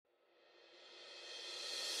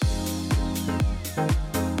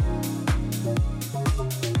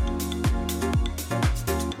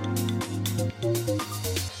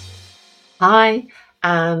Hi,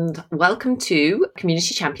 and welcome to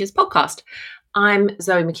Community Champions podcast. I'm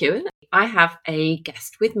Zoe McEwen. I have a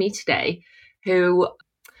guest with me today who,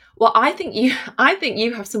 I think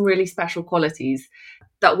you have some really special qualities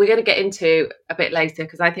that we're going to get into a bit later,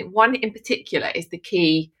 because I think one in particular is the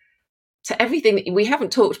key to everything that we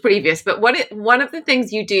haven't talked previous, but one of the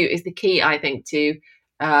things you do is the key, I think, to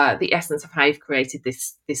the essence of how you've created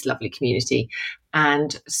this lovely community.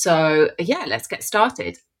 And so, yeah, let's get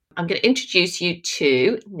started. I'm going to introduce you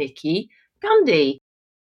to Nikki Gandhi.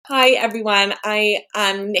 Hi everyone, I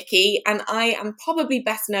am Nikki and I am probably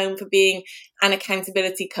best known for being an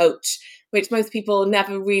accountability coach, which most people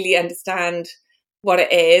never really understand what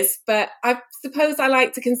it is. But I suppose I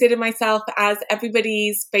like to consider myself as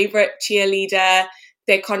everybody's favourite cheerleader,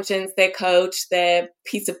 their conscience, their coach, their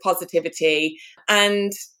piece of positivity,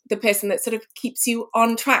 and the person that sort of keeps you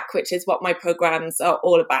on track, which is what my programs are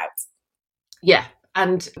all about. Yeah,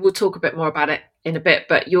 and we'll talk a bit more about it in a bit,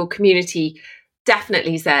 but your community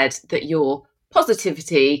definitely said that your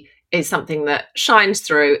positivity is something that shines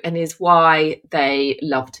through and is why they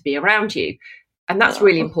love to be around you. And that's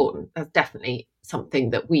really important. That's definitely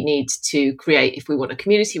something that we need to create if we want a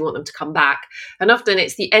community, we want them to come back. And often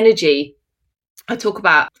it's the energy. I talk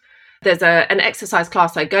about, there's an exercise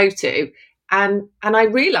class I go to, and I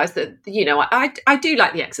realize that, I do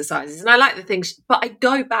like the exercises and I like the things, but I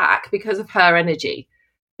go back because of her energy,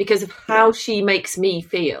 because of how she makes me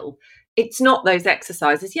feel. It's not those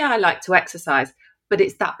exercises. Yeah, I like to exercise, but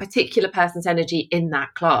it's that particular person's energy in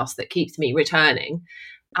that class that keeps me returning.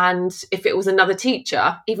 And if it was another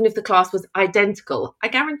teacher, even if the class was identical, I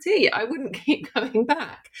guarantee I wouldn't keep going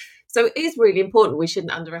back. So it is really important. We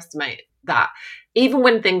shouldn't underestimate that. Even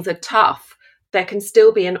when things are tough, there can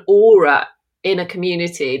still be an aura in a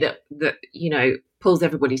community that pulls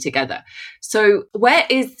everybody together. So where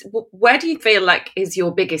do you feel like is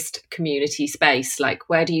your biggest community space? Like,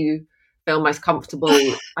 where do you feel most comfortable?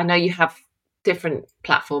 I know you have different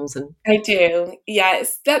platforms. And I do.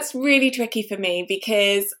 Yes, that's really tricky for me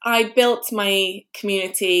because I built my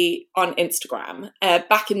community on Instagram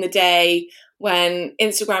back in the day when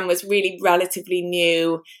Instagram was really relatively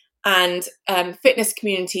new and fitness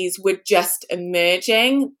communities were just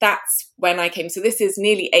emerging. That's when I came. So this is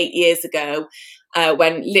nearly 8 years ago,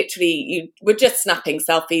 when literally you were just snapping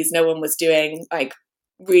selfies. No one was doing like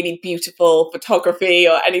really beautiful photography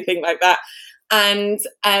or anything like that. And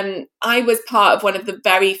I was part of one of the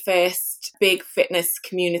very first big fitness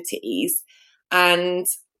communities. And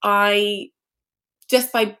I,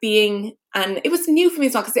 just by being, and it was new for me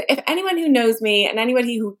as well, because if anyone who knows me and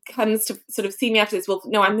anybody who comes to sort of see me after this will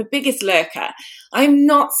know I'm the biggest lurker. I'm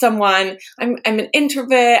not someone, I'm an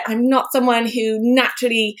introvert. I'm not someone who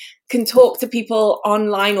naturally can talk to people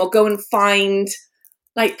online or go and find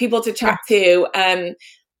like people to chat to.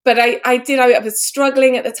 But I was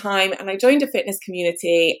struggling at the time and I joined a fitness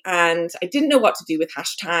community and I didn't know what to do with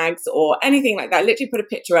hashtags or anything like that. I literally put a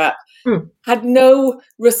picture up, had no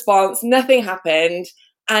response, nothing happened.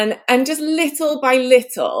 And just little by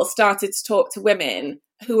little started to talk to women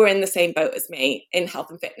who were in the same boat as me in health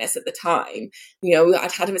and fitness at the time. You know,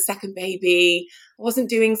 I'd had a second baby, I wasn't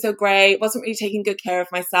doing so great, wasn't really taking good care of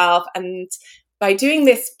myself. And by joining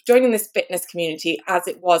this fitness community as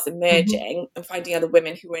it was emerging and finding other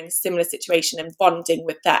women who were in a similar situation and bonding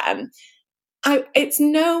with them, it's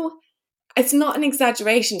not an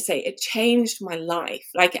exaggeration to say it changed my life.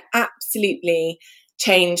 Like, it absolutely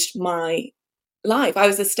changed my life. I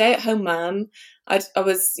was a stay-at-home mum. I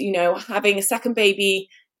was, having a second baby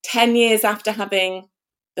 10 years after having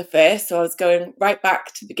the first, so I was going right back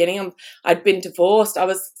to the beginning. I'd been divorced. I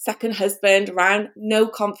was second husband around, no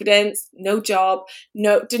confidence, no job,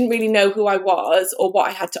 didn't really know who I was or what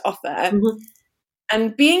I had to offer.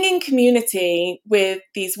 And being in community with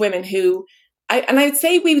these women who, I would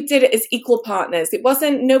say we did it as equal partners. It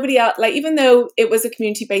wasn't nobody else, like, even though it was a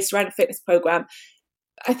community based around a fitness program,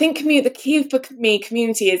 I think the key for me,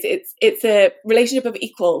 community, is it's a relationship of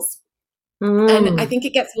equals. And I think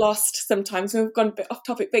it gets lost sometimes. We've gone a bit off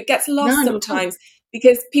topic, but it gets lost sometimes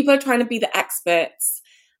because people are trying to be the experts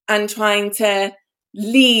and trying to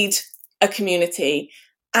lead a community.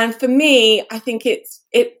 And for me, I think it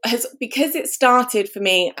has, because it started for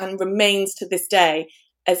me and remains to this day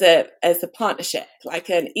as a partnership, like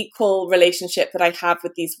an equal relationship that I have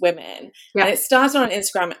with these women. And it started on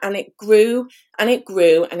Instagram and it grew and it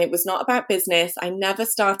grew, and it was not about business. I never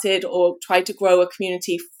started or tried to grow a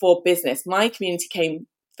community for business. My community came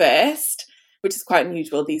first, which is quite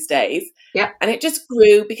unusual these days. And it just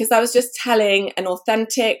grew because I was just telling an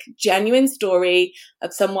authentic, genuine story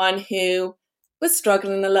of someone who was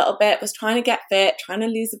struggling a little bit, was trying to get fit, trying to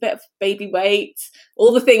lose a bit of baby weight,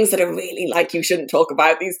 all the things that are really like you shouldn't talk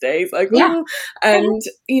about these days. Like, Yeah. And,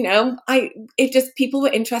 it just, people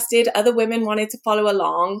were interested, other women wanted to follow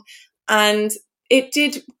along. And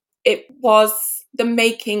it was the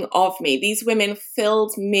making of me. These women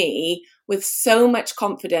filled me with so much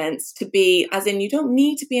confidence to be, as in, you don't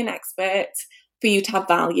need to be an expert for you to have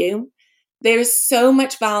value. There is so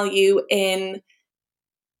much value in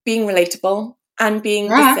being relatable and being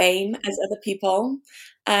the same as other people.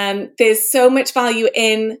 There's so much value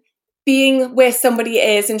in being where somebody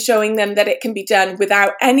is and showing them that it can be done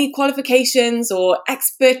without any qualifications or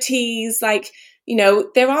expertise. Like,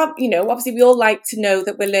 there are, obviously we all like to know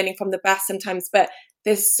that we're learning from the best sometimes, but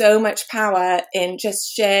there's so much power in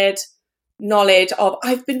just shared knowledge of,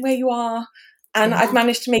 I've been where you are and I've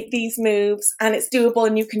managed to make these moves and it's doable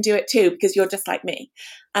and you can do it too because you're just like me.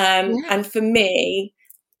 And for me,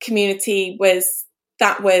 community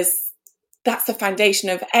that's the foundation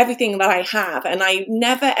of everything that I have. And I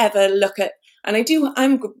never ever look at, and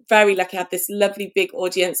I'm very lucky to have this lovely big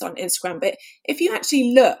audience on Instagram, but if you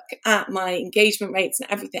actually look at my engagement rates and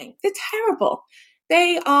everything, they're terrible.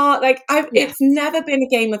 They are like, it's never been a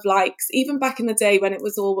game of likes, even back in the day when it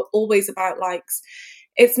was always about likes.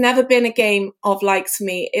 It's never been a game of likes for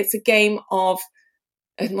me. It's a game of,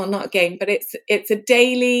 well, not a game, but it's a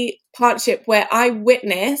daily partnership where I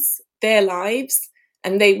witness their lives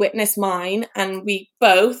and they witness mine, and we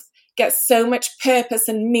both get so much purpose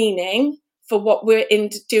and meaning for what we're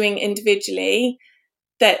doing individually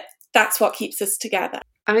that's what keeps us together.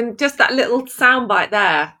 I mean, just that little soundbite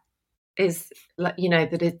there is like,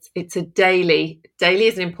 that it's a daily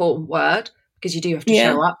is an important word because you do have to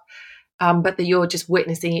show up, but that you're just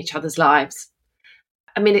witnessing each other's lives.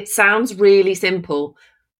 I mean, it sounds really simple,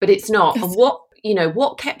 but it's not. And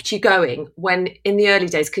what kept you going when in the early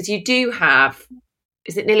days, because you do have,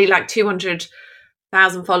 is it nearly like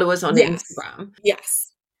 200,000 followers on Instagram?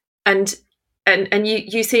 Yes. And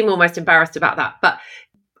you seem almost embarrassed about that, but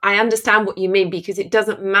I understand what you mean, because it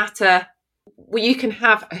doesn't matter. Well, you can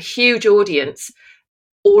have a huge audience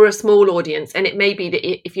or a small audience, and it may be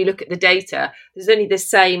that if you look at the data, there's only the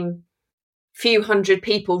same few hundred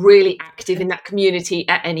people really active in that community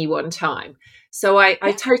at any one time. So I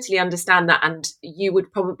totally understand that, and you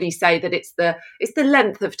would probably say that it's the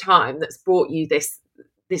length of time that's brought you this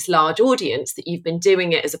large audience, that you've been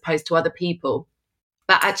doing it as opposed to other people.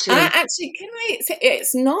 But actually, can I say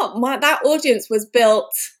it's not that audience was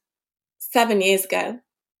built 7 years ago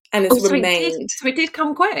and has remained. So it did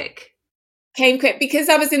come quick. Came quick because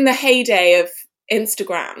I was in the heyday of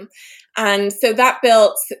Instagram. And so that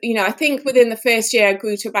built, I think within the first year, I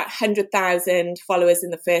grew to about 100,000 followers in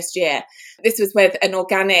the first year. This was with an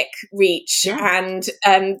organic reach and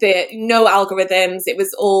no algorithms. It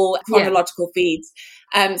was all chronological feeds.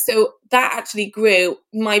 So that actually grew.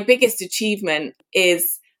 My biggest achievement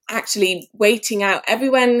is actually waiting out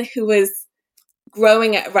everyone who was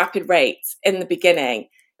growing at a rapid rate in the beginning.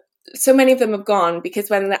 So many of them have gone because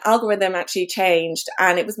when the algorithm actually changed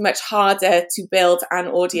and it was much harder to build an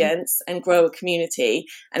audience and grow a community,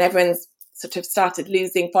 and everyone's sort of started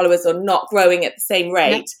losing followers or not growing at the same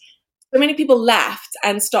rate, so many people left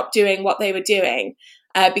and stopped doing what they were doing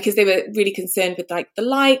because they were really concerned with like the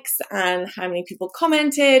likes and how many people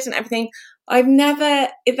commented and everything.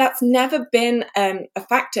 That's never been a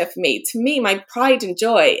factor for me. To me, my pride and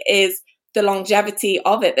joy is the longevity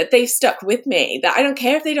of it, that they've stuck with me, that I don't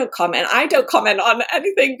care if they don't comment. I don't comment on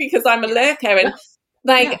anything because I'm a lurker. And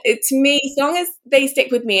to me, as long as they stick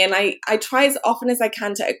with me, and I try as often as I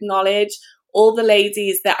can to acknowledge all the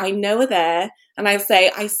ladies that I know are there. And I say,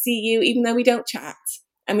 I see you, even though we don't chat.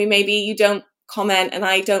 I mean, maybe you don't comment and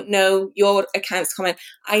I don't know your account's comment.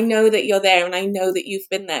 I know that you're there and I know that you've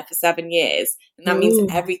been there for 7 years. And that means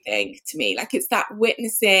everything to me. Like, it's that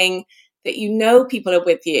witnessing that people are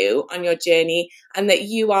with you on your journey and that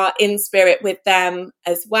you are in spirit with them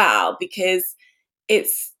as well, because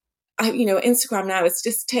Instagram now is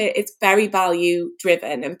it's very value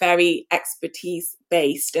driven and very expertise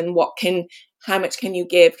based, and how much can you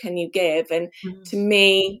give? And to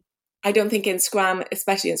me, I don't think Instagram,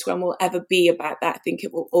 especially Instagram, will ever be about that. I think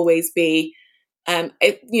it will always be,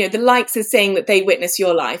 the likes is saying that they witness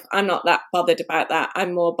your life. I'm not that bothered about that.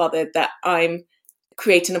 I'm more bothered that I'm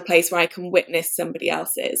creating a place where I can witness somebody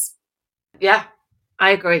else's. Yeah,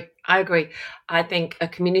 I agree. I think a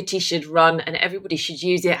community should run and everybody should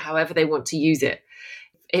use it however they want to use it.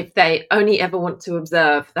 If they only ever want to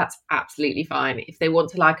observe, that's absolutely fine. If they want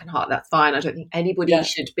to like and heart, that's fine. I don't think anybody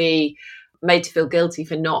should be made to feel guilty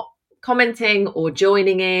for not commenting or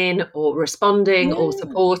joining in or responding or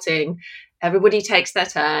supporting. everybody takes their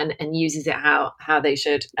turn and uses it how they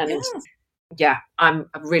should. And I'm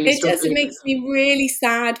really it just makes me really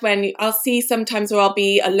sad when I'll see sometimes, or I'll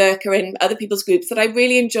be a lurker in other people's groups that I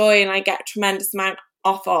really enjoy and I get a tremendous amount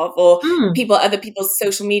off of, or other people's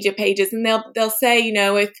social media pages, and they'll say,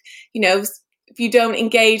 if you don't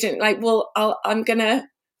engage, and like, well, I'm gonna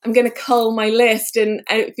cull my list, and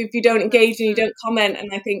if you don't engage and you don't comment, and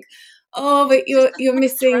I think, oh, but you're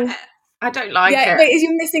missing. I don't like it. But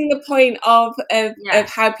you're missing the point of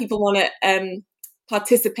how people want to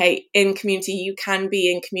participate in community. You can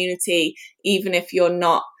be in community even if you're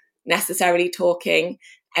not necessarily talking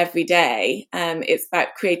every day. It's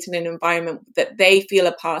about creating an environment that they feel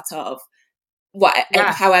a part of,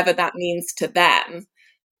 however that means to them.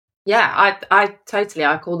 Yeah, I totally,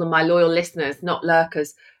 I call them my loyal listeners, not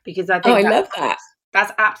lurkers, because I think I love that.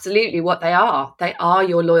 That's absolutely what they are. They are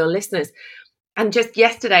your loyal listeners. And just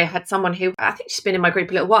yesterday, I had someone who, I think she's been in my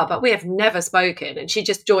group a little while, but we have never spoken. And she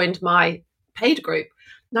just joined my paid group.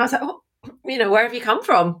 And I was like, oh, where have you come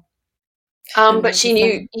from? But she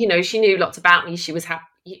knew, she knew lots about me. She was happy.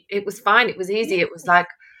 It was fine. It was easy. It was like,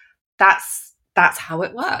 that's how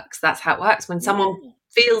it works. That's how it works. When someone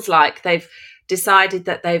feels like they've decided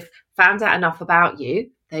that they've found out enough about you,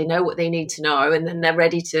 they know what they need to know, and then they're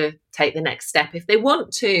ready to take the next step if they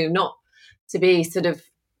want to, not to be sort of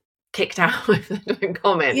kicked out if they don't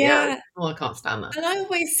comment. Oh, I can't stand that. And I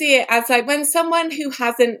always see it as like when someone who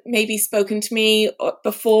hasn't maybe spoken to me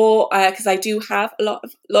before, because I do have a lot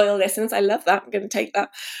of loyal listeners. I love that. I'm going to take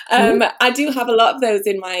that. I do have a lot of those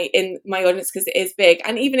in my audience because it is big,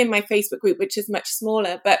 and even in my Facebook group, which is much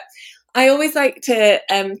smaller. But I always like to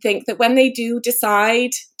think that when they do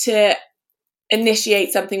decide to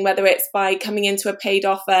initiate something, whether it's by coming into a paid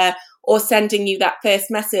offer or sending you that first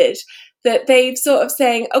message, that they've sort of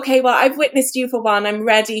saying, okay, well, I've witnessed you for a while and I'm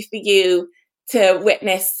ready for you to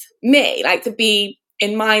witness me, like to be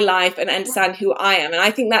in my life and understand who I am. And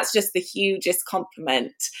I think that's just the hugest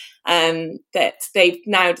compliment, that they've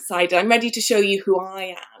now decided, I'm ready to show you who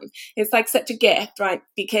I am. It's like such a gift, right?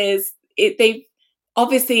 Because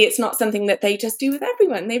obviously it's not something that they just do with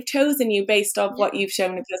everyone. They've chosen you based on what you've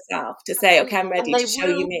shown of yourself to say, okay, I'm ready to show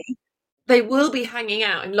you me. They will be hanging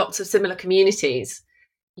out in lots of similar communities.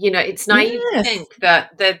 It's naive to think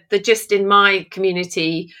that they're just in my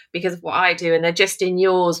community because of what I do, and they're just in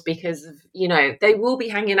yours because of, they will be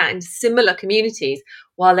hanging out in similar communities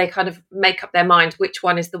while they kind of make up their mind which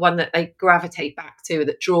one is the one that they gravitate back to,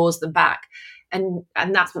 that draws them back. And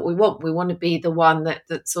that's what we want. We want to be the one that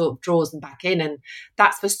sort of draws them back in. And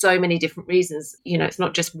that's for so many different reasons. It's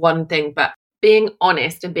not just one thing, but being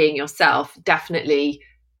honest and being yourself definitely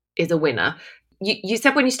is a winner. You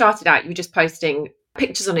said when you started out, you were just posting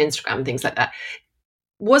pictures on Instagram and things like that.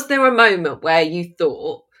 Was there a moment where you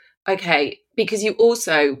thought, okay, because you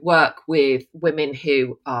also work with women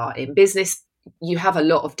who are in business, you have a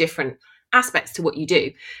lot of different aspects to what you do.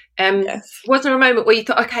 Was there a moment where you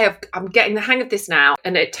thought, okay, I'm getting the hang of this now,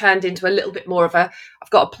 and it turned into a little bit more of I've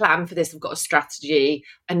got a plan for this, I've got a strategy,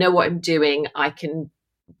 I know what I'm doing, I can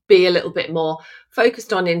be a little bit more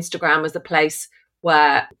focused on Instagram as a place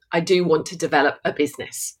where I do want to develop a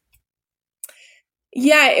business?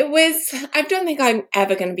 Yeah, it was. I don't think I'm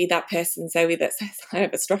ever going to be that person, Zoe, that says I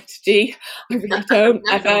have a strategy. I really don't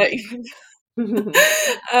ever.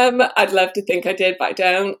 I'd love to think I did, but I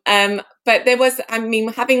don't. But there was,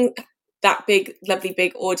 having that big, lovely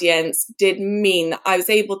big audience did mean that I was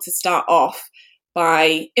able to start off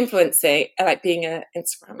by influencing, like being an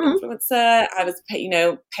Instagram influencer. I was,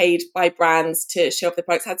 paid by brands to show off their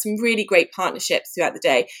products. I had some really great partnerships throughout the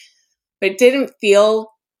day, but it didn't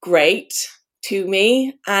feel great to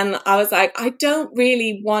me. And I was like, I don't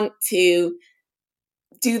really want to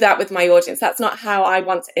do that with my audience. That's not how I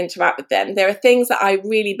want to interact with them. There are things that I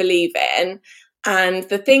really believe in, and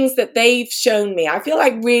the things that they've shown me, I feel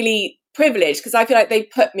like really privileged because I feel like they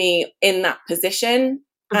put me in that position.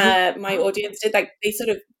 My audience did, like they sort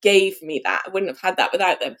of gave me that. I wouldn't have had that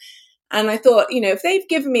without them. And I thought, if they've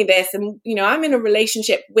given me this and, I'm in a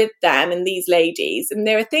relationship with them and these ladies, and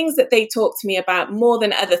there are things that they talk to me about more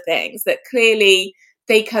than other things that clearly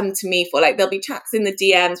they come to me for. Like there'll be chats in the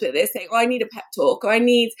DMs where they're saying, oh, I need a pep talk, or I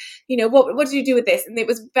need, what do you do with this? And it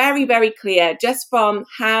was very, very clear just from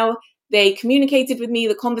how they communicated with me,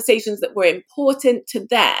 the conversations that were important to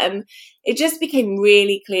them. It just became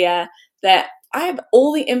really clear that I have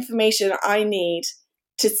all the information I need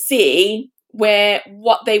to see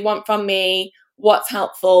what they want from me, what's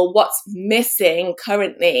helpful, what's missing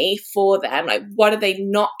currently for them, like what are they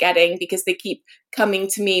not getting because they keep coming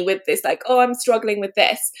to me with this, like, oh, I'm struggling with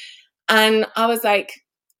this. And I was like,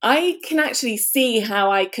 I can actually see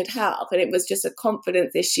how I could help. And it was just a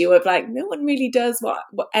confidence issue of like, no one really does what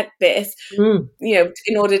at this,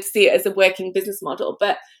 in order to see it as a working business model.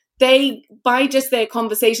 But they, by just their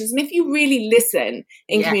conversations, and if you really listen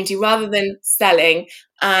in community rather than selling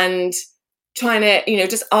and trying to,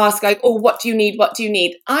 just ask like, oh, what do you need? What do you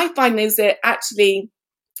need? I find those are actually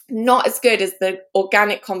not as good as the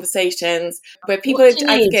organic conversations where people are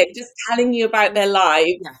just telling you about their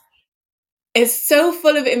lives. Yeah. It's so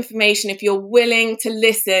full of information if you're willing to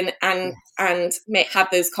listen and have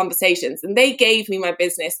those conversations. And they gave me my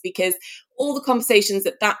business because all the conversations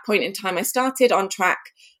at that point in time, I started On Track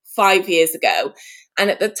 5 years ago. And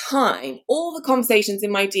at the time, all the conversations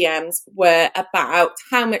in my DMs were about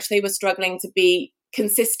how much they were struggling to be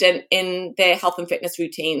consistent in their health and fitness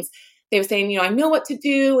routines. They were saying, I know what to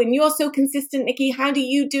do, and you're so consistent, Nikki. How do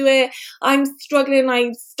you do it? I'm struggling.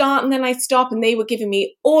 I start and then I stop. And they were giving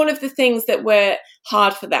me all of the things that were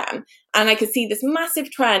hard for them. And I could see this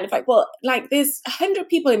massive trend of like, there's 100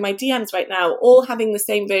 people in my DMs right now, all having the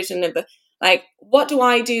same version of like, what do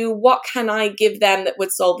I do? What can I give them that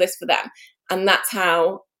would solve this for them? And that's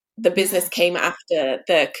how the business came after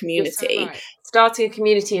the community. So right. Starting a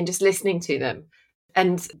community and just listening to them.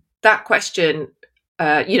 And that question,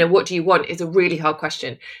 what do you want, is a really hard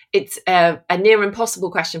question. It's a near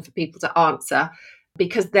impossible question for people to answer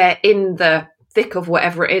because they're in the thick of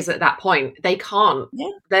whatever it is at that point. They can't. Yeah.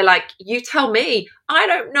 They're like, you tell me. I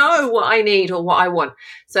don't know what I need or what I want.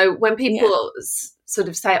 So when people sort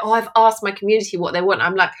of say, oh, I've asked my community what they want,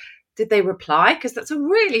 I'm like, did they reply? Because that's a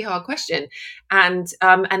really hard question. And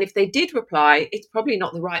if they did reply, it's probably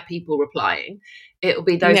not the right people replying. It'll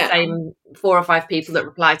be those same 4 or 5 people that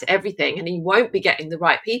reply to everything, and you won't be getting the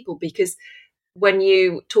right people, because when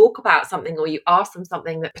you talk about something or you ask them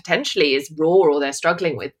something that potentially is raw or they're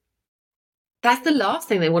struggling with, that's the last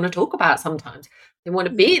thing they want to talk about sometimes. They want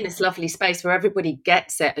to be in this lovely space where everybody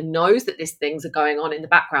gets it and knows that these things are going on in the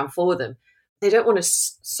background for them. They don't want to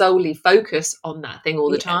solely focus on that thing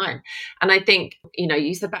all the time. And I think,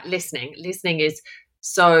 you said about listening. Listening is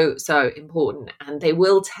so, so important. And they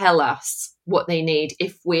will tell us what they need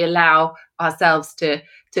if we allow ourselves to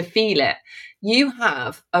feel it. You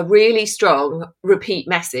have a really strong repeat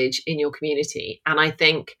message in your community. And I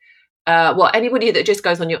think, anybody that just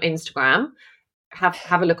goes on your Instagram, have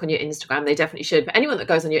a look on your Instagram. They definitely should. But anyone that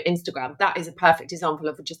goes on your Instagram, that is a perfect example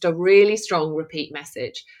of just a really strong repeat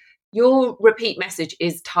message. Your repeat message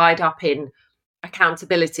is tied up in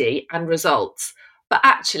accountability and results. But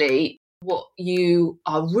actually, what you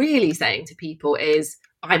are really saying to people is,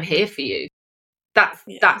 I'm here for you.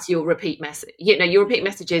 That's your repeat message. Your repeat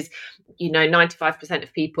message is, 95%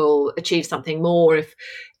 of people achieve something more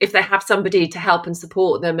if they have somebody to help and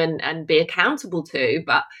support them and be accountable to.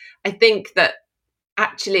 But I think that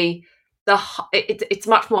actually it's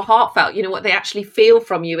much more heartfelt. What they actually feel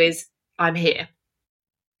from you is, I'm here.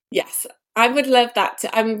 Yes, I would love that.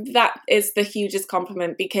 That is the hugest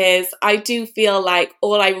compliment, because I do feel like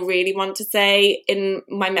all I really want to say in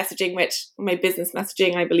my messaging, which my business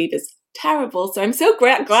messaging, I believe, is terrible. So I'm so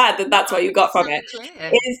glad that that's what you got from it.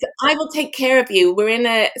 Is I will take care of you. We're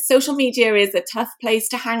in social media is a tough place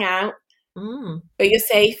to hang out, but you're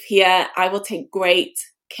safe here. I will take great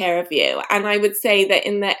care of you. And I would say that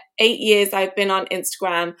in the 8 years I've been on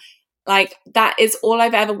Instagram, like, that is all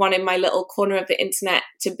I've ever wanted my little corner of the internet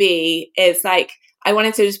to be, is like, I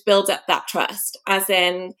wanted to just build up that trust, as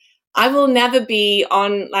in, I will never be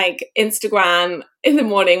on like Instagram in the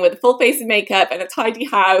morning with a full face of makeup and a tidy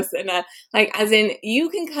house and as in, you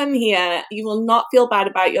can come here, you will not feel bad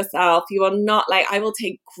about yourself. You will not, I will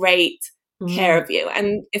take great care of you.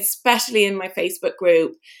 And especially in my Facebook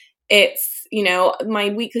group, it's, my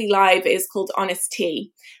weekly live is called Honest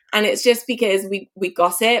Tea. And it's just because we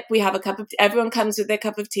gossip. We have everyone comes with their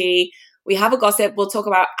cup of tea. We have a gossip. We'll talk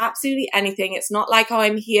about absolutely anything. It's not like,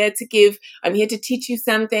 I'm here to teach you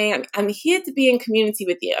something. I'm here to be in community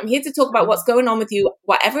with you. I'm here to talk about what's going on with you,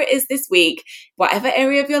 whatever it is this week, whatever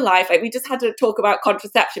area of your life. Like, we just had to talk about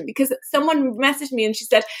contraception because someone messaged me and she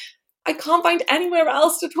said, I can't find anywhere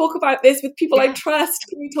else to talk about this with people I trust.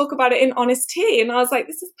 Can you talk about it in Honest Tea? And I was like,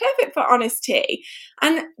 this is perfect for Honest Tea.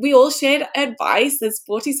 And we all shared advice. There's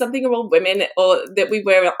 40-something-year-old women that we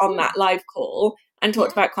were on that live call and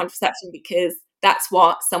talked about contraception because that's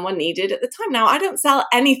what someone needed at the time. Now, I don't sell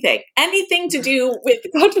anything to do with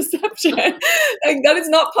contraception. That is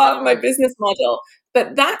not part of my business model.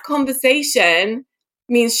 But that conversation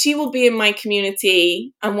means she will be in my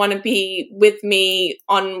community and want to be with me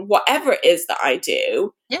on whatever it is that I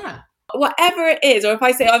do. Yeah. Whatever it is. Or if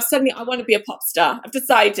I say, I want to be a pop star. I've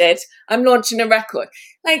decided I'm launching a record.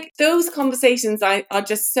 Like, those conversations are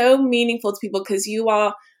just so meaningful to people because you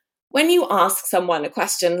are when you ask someone a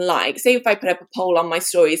question like, say if I put up a poll on my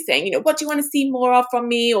stories saying, you know, what do you want to see more of from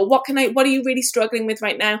me? Or what are you really struggling with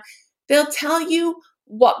right now? They'll tell you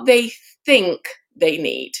what they think they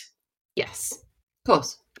need. Yes, of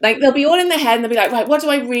course. Like they'll be all in their head and they'll be like, right, what do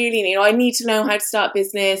I really need? Or I need to know how to start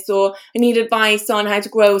business, or I need advice on how to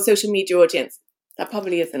grow a social media audience. That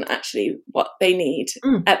probably isn't actually what they need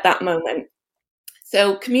at that moment.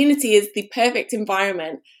 So community is the perfect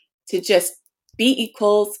environment to just be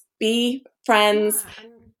equals, be friends. Yeah.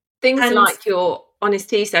 Things like your honest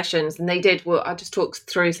tea sessions, and they did, well, I just talked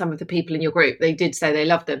through some of the people in your group. They did say they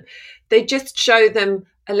loved them. They just show them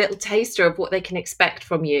a little taster of what they can expect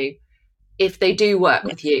from you if they do work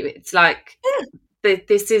with you. It's like,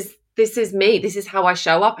 this is me. This is how I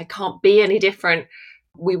show up. I can't be any different.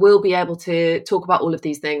 We will be able to talk about all of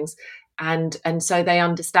these things. And so they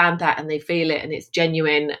understand that and they feel it and it's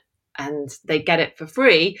genuine and they get it for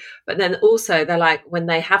free. But then also they're like, when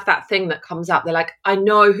they have that thing that comes up, they're like, I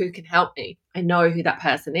know who can help me. I know who that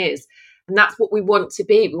person is. And that's what we want to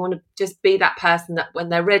be. We want to just be that person that when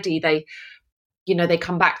they're ready, they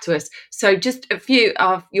come back to us. So just a few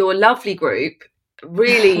of your lovely group,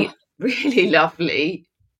 really, really lovely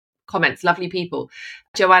comments, lovely people.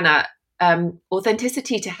 Joanna,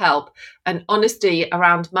 authenticity to help and honesty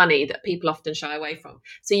around money that people often shy away from.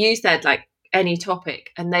 So you said like any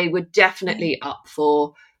topic, and they were definitely up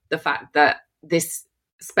for the fact that this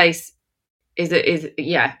space is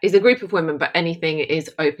a group of women, but anything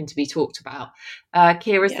is open to be talked about.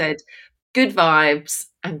 Kira said, good vibes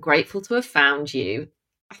and grateful to have found you.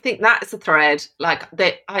 I think that's a thread. Like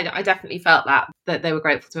I definitely felt that they were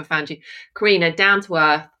grateful to have found you. Karina, down to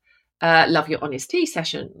earth, love your honest tea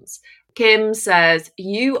sessions. Kim says,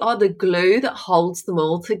 you are the glue that holds them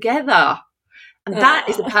all together. And that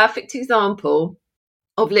is a perfect example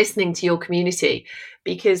of listening to your community,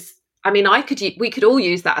 because I mean, we could all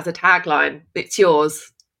use that as a tagline. It's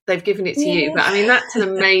yours. They've given it to you. But I mean, that's an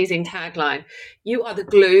amazing tagline. You are the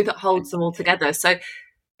glue that holds them all together. So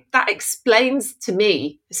that explains to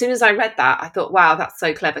me, as soon as I read that, I thought, wow, that's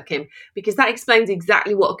so clever, Kim, because that explains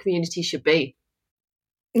exactly what a community should be.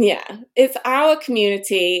 Yeah, it's our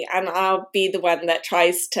community, and I'll be the one that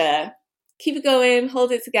tries to keep it going,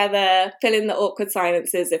 hold it together, fill in the awkward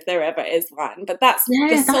silences if there ever is one. But that's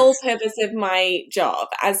the sole purpose of my job,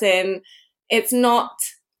 as in it's not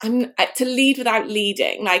to lead without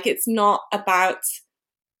leading. Like, it's not about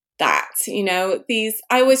that, I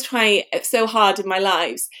always try so hard in my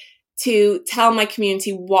lives to tell my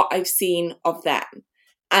community what I've seen of them.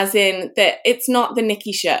 As in that it's not the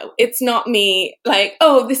Nikki show. It's not me like,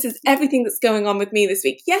 oh, this is everything that's going on with me this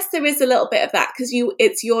week. Yes, there is a little bit of that, because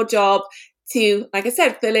it's your job to, like I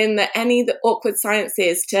said, fill in the awkward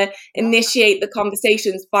silences, to initiate the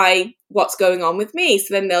conversations by what's going on with me.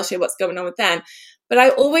 So then they'll share what's going on with them. But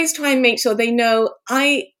I always try and make sure they know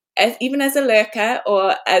even as a lurker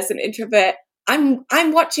or as an introvert, I'm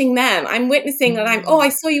watching them. I'm witnessing that I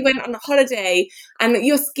saw you went on a holiday and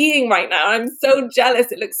you're skiing right now. I'm so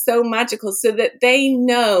jealous. It looks so magical, so that they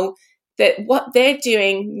know that what they're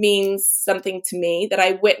doing means something to me, that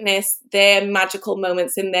I witness their magical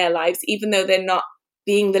moments in their lives, even though they're not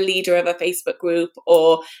being the leader of a Facebook group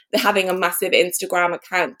or they're having a massive Instagram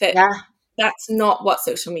account. That's not what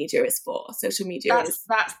social media is for. Social media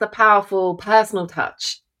that's the powerful personal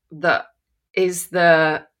touch that is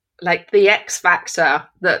the X factor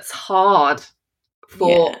that's hard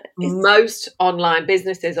for most online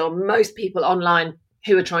businesses, or most people online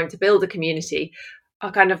who are trying to build a community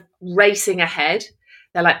are kind of racing ahead.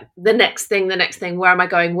 They're like, the next thing, where am I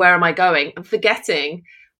going? And forgetting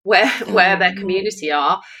where their community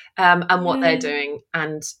are and what they're doing.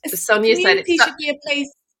 And Sonia said it should be a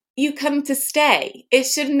place you come to stay. It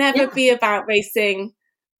should never be about racing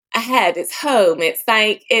ahead. It's home. It's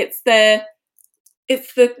like, it's the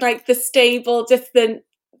stable, just the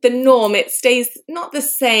norm. It stays not the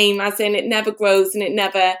same, as in it never grows and it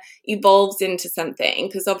never evolves into something,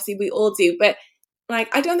 because obviously we all do. But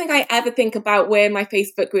like, I don't think I ever think about where my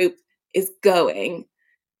Facebook group is going.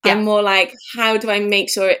 Yeah. I'm more like, how do I make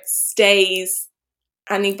sure it stays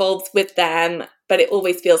and evolves with them, but it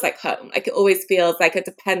always feels like home. Like, it always feels like a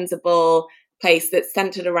dependable place that's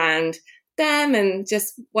centered around them and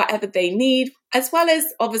just whatever they need, as well as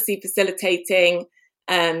obviously facilitating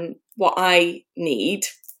what I need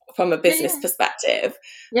from a business perspective.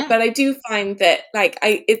 Yeah. But I do find that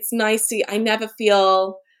it's nice I never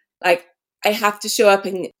feel like I have to show up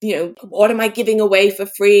and, what am I giving away for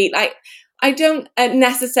free? Like, I don't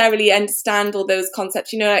necessarily understand all those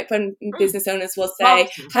concepts, like when business owners will say,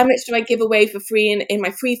 how much do I give away for free in my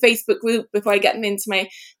free Facebook group before I get them into my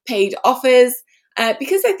paid offers?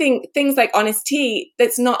 because I think things like Honest Tea,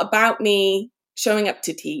 that's not about me showing up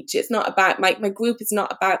to teach. It's not about my group is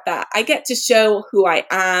not about that. I get to show who I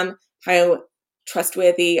am, how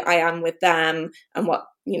trustworthy I am with them, and what,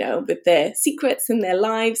 with their secrets and their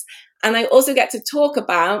lives. And I also get to talk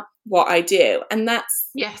about what I do. And that's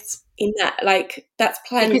that's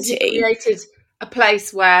plenty. Because you created a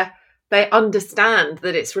place where they understand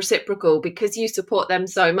that it's reciprocal because you support them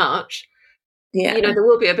so much. Yeah. There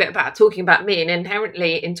will be a bit about talking about me, and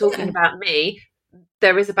inherently in talking about me,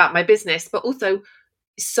 there is about my business, but also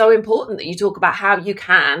it's so important that you talk about how you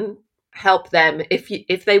can help them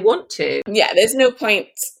if they want to. Yeah, there's no point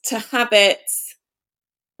to have it,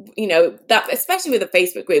 that, especially with a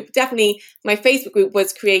Facebook group. Definitely my Facebook group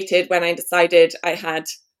was created when I decided I had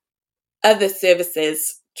other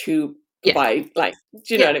services to provide. Like,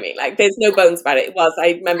 do you know what I mean? Like, there's no bones about it.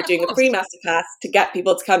 I remember doing a free masterclass to get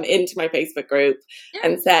people to come into my Facebook group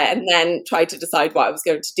and then try to decide what I was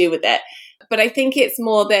going to do with it. But I think it's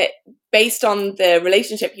more that based on the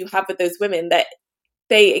relationship you have with those women, that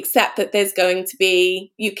they accept that there's going to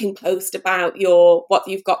be, you can post about what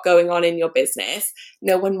you've got going on in your business.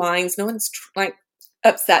 No one minds. No one's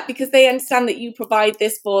upset, because they understand that you provide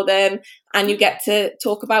this for them and you get to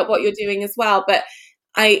talk about what you're doing as well. But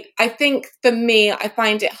I think for me, I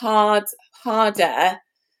find it harder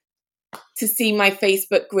to see my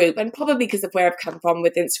Facebook group, and probably because of where I've come from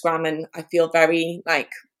with Instagram, and I feel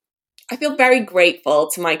very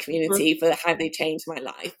grateful to my community for how they changed my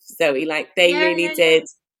life, Zoe. Like, they really did.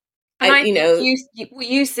 And I think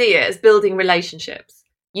you see it as building relationships.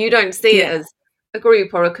 You don't see it as a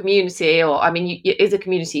group or a community, or, I mean, it is a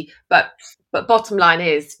community, but bottom line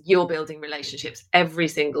is you're building relationships every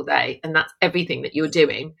single day, and that's everything that you're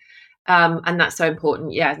doing. And that's so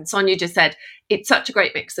important. Yeah. And Sonia just said, it's such a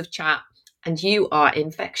great mix of chat, and you are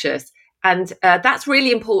infectious. And that's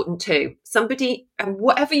really important too. Somebody, and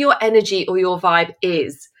whatever your energy or your vibe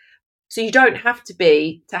is, so you don't have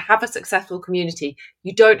to have a successful community.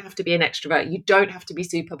 You don't have to be an extrovert. You don't have to be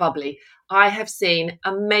super bubbly. I have seen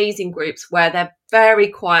amazing groups where they're very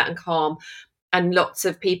quiet and calm, and lots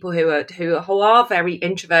of people who are very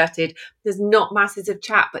introverted. There's not masses of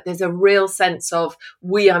chat, but there's a real sense of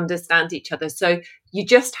we understand each other. So you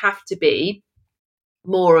just have to be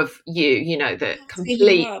more of you, the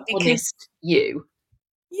complete, honest you.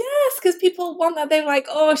 Yes, because people want that. They're like,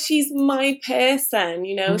 oh, she's my person,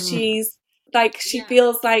 she's like, she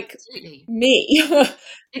feels like me.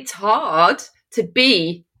 It's hard to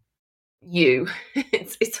be you.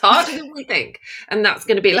 It's harder than we think, and that's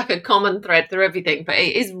going to be like a common thread through everything, but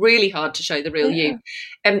it is really hard to show the real you.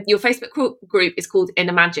 Your Facebook group is called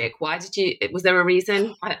Inner Magic. Why did you, was there a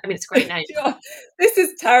reason? I mean, it's a great name. This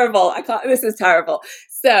is terrible. This is terrible.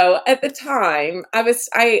 So at the time,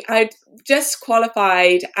 I just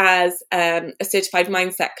qualified as a certified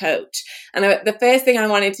mindset coach, and the first thing I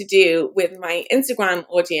wanted to do with my Instagram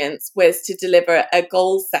audience was to deliver a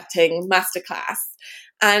goal setting masterclass.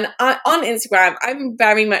 And on Instagram, I'm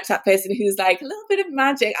very much that person who's like a little bit of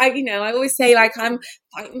magic. I always say, like, I'm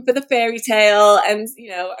fighting for the fairy tale, and,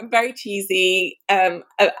 I'm very cheesy. And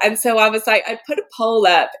so I was like, I put a poll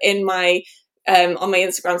up in my, on my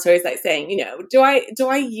Instagram stories, like, saying, do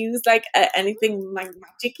I use like anything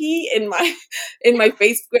magic-y in my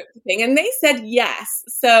Facebook thing? And they said yes.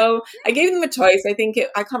 So I gave them a choice. I think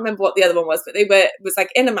I can't remember what the other one was, but it was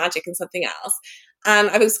like Inner Magic and something else.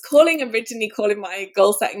 And I was originally calling my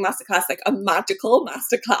goal setting masterclass like a magical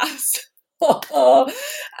masterclass.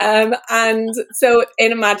 And so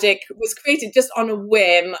Inner Magic was created just on a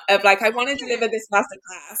whim of, like, I want to deliver this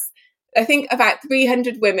masterclass. I think about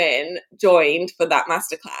 300 women joined for that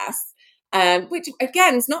masterclass, which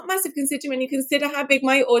again is not massive considering when you consider how big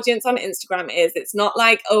my audience on Instagram is. It's not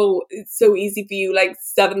like, oh, it's so easy for you, like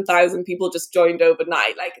 7,000 people just joined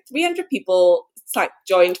overnight. Like 300 people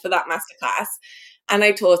joined for that masterclass. And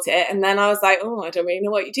I taught it. And then I was like, oh, I don't really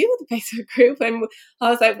know what you do with the Facebook group. And I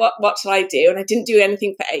was like, what shall I do? And I didn't do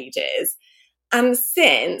anything for ages. And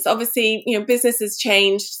since, obviously, business has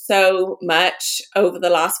changed so much over the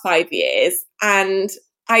last 5 years. And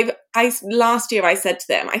last year I said to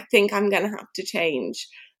them, I think I'm going to have to change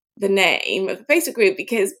the name of the Facebook group,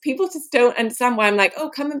 because people just don't understand why I'm like, oh,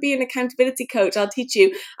 come and be an accountability coach. I'll teach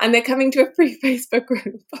you. And they're coming to a free Facebook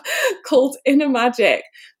group called Inner Magic.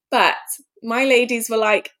 But my ladies were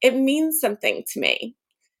like, it means something to me.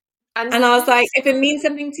 And I was like, if it means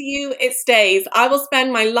something to you, it stays. I will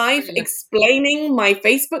spend my life explaining my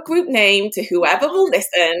Facebook group name to whoever will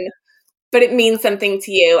listen, but it means something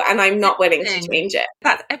to you, and I'm not willing to change it.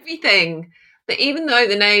 That's everything. But even though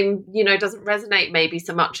the name, doesn't resonate maybe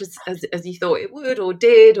so much as you thought it would or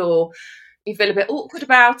did, or you feel a bit awkward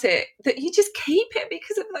about it, that you just keep it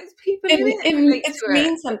because of those people in it who relate It to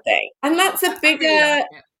means something. And that's a I really bigger like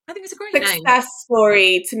it. I think it's a great name. success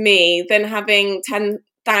story to me than having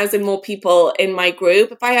 10,000 more people in my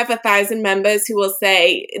group. If I have 1,000 members who will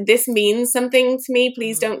say, this means something to me,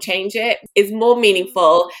 please don't change it, is more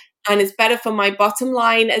meaningful and is better for my bottom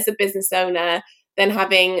line as a business owner than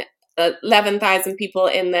having 11,000 people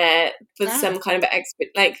in there for some kind of expert.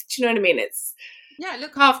 Like, do you know what I mean? It's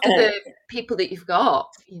look after the people that you've got.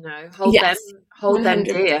 You know, hold them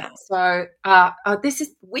dear. So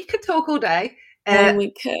we could talk all day.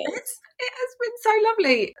 We could. It has been so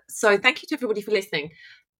lovely. So thank you to everybody for listening.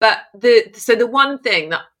 But the one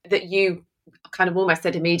thing that you kind of almost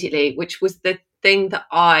said immediately, which was the thing that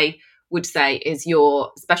I would say is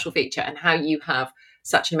your special feature and how you have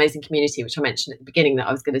such an amazing community, which I mentioned at the beginning that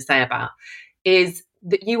I was going to say about, is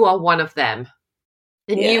that you are one of them.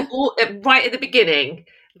 And you all, right at the beginning,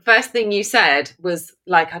 the first thing you said was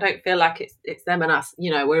like, I don't feel like it's them and us,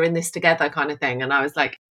 you know, we're in this together kind of thing. And I was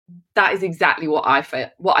like, that is exactly what I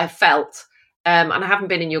felt. And I haven't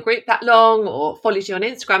been in your group that long or followed you on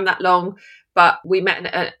Instagram that long, but we met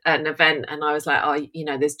at an event and I was like, oh, you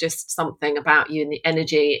know, there's just something about you and the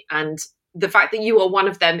energy. And the fact that you are one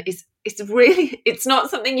of them it's not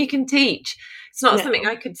something you can teach. It's not something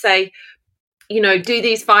I could say, you know, do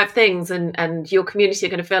these 5 things and your community are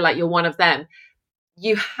going to feel like you're one of them.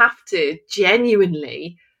 You have to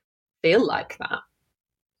genuinely feel like that.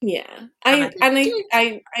 Yeah. I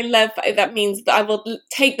love that. Means that I will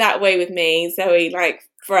take that away with me, Zoe, like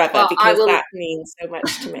forever, because that means so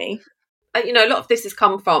much to me. You know, a lot of this has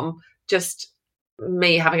come from just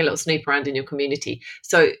me having a little snoop around in your community.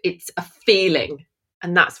 So it's a feeling,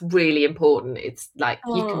 and that's really important. It's like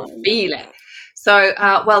you can feel it. So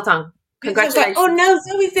well done. Congratulations. Like, oh no,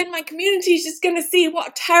 Zoe's in my community. She's going to see what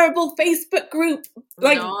a terrible Facebook group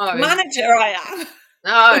manager I am.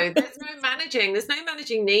 No, there's no managing. There's no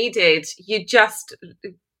managing needed. You just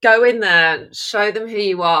go in there, show them who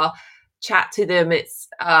you are, chat to them. It's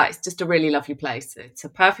just a really lovely place. It's a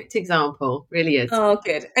perfect example, really is. Oh,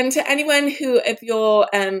 good. And to anyone who of your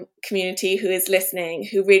community who is listening,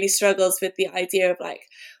 who really struggles with the idea of like,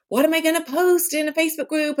 what am I going to post in a Facebook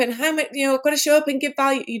group and how much, you know, I've got to show up and give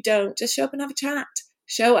value. You don't. Just show up and have a chat.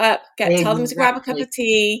 Show up, tell them to grab a cup of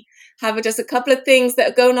tea, have just a couple of things that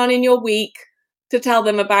are going on in your week to tell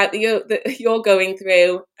them about that you're going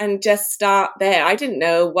through, and just start there. I didn't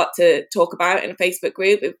know what to talk about in a Facebook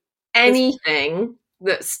group. Anything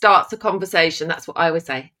that starts a conversation, that's what I would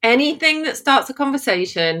say. Anything that starts a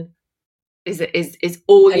conversation is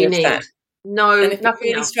all you need. No, and if you're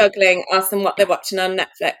really struggling, ask them what they're watching on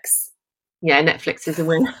Netflix. Yeah, Netflix is a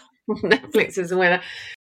winner. Netflix is a winner.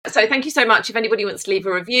 So thank you so much. If anybody wants to leave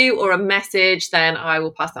a review or a message, then I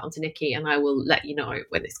will pass that on to Nikki and I will let you know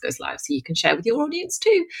when this goes live so you can share with your audience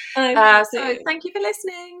too. So thank you for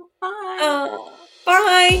listening. Bye.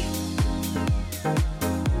 Bye.